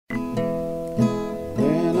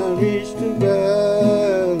reached the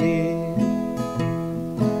valley,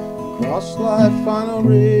 crossed that final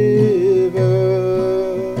river,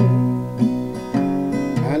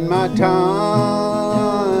 and my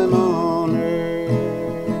time on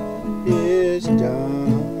earth is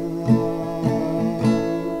done.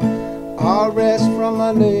 I'll rest from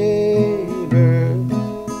my labor and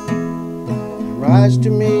rise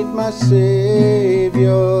to meet my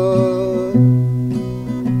Savior,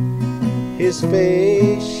 His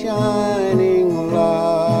face shining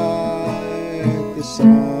like the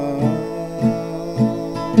sun.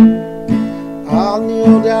 I'll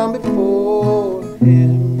kneel down before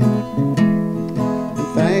Him and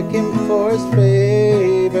thank Him for His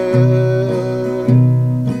favor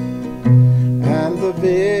and the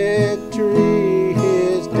victory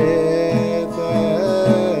His death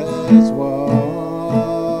has won.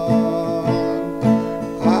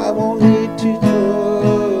 I won't need to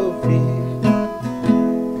trophy,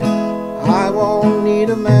 I won't need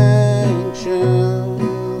a mansion,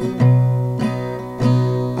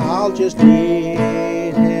 I'll just need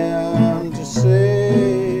Him to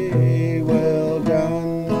say, well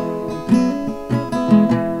done.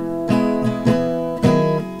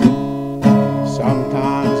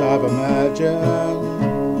 Sometimes I've imagined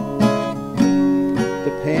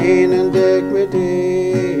the pain and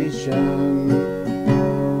degradation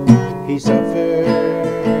He suffered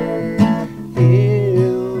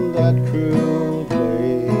in that cruel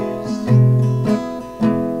place.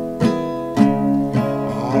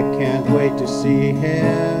 I can't wait to see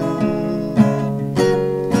Him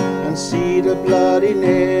and see the bloody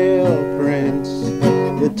nail prints,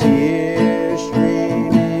 the tears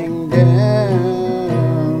streaming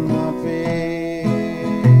down my face,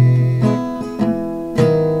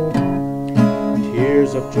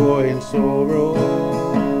 tears of joy and sorrow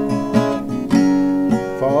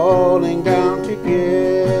falling down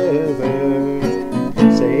together,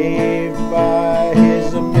 saved by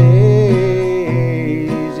His amazing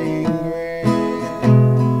grace.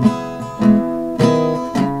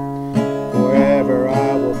 Forever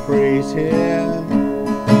I will praise Him,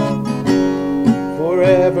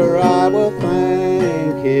 forever I will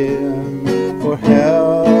thank Him for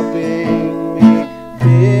helping me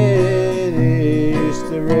finish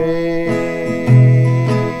the race.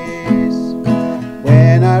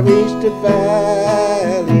 When I reached the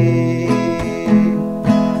valley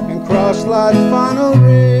and crossed that final river,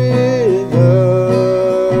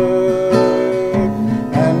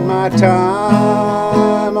 and my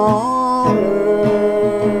time on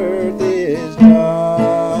earth is done,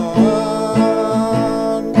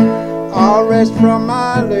 I'll rest from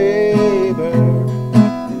my labor,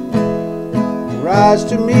 rise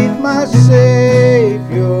to meet my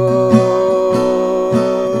Savior,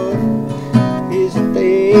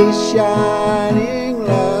 shining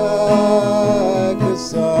like the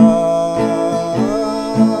sun.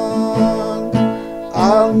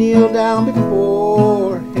 I'll kneel down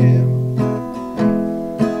before Him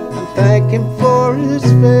and thank Him for His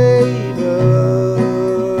favor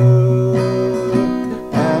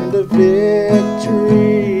and the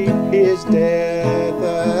victory His death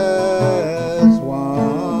has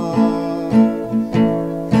won.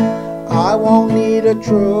 I won't need a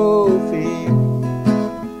trophy,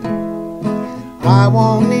 I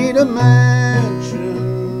won't need a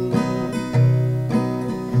mansion,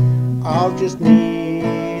 I'll just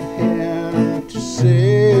need Him to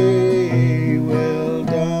say, well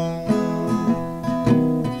done.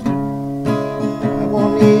 I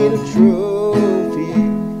won't need a trophy,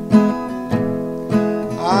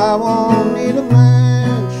 I won't need a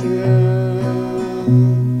mansion,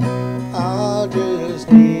 I'll just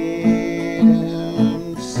need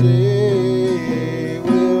Him to say,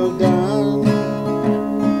 well done.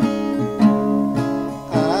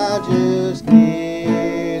 I just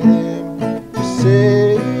need Him to say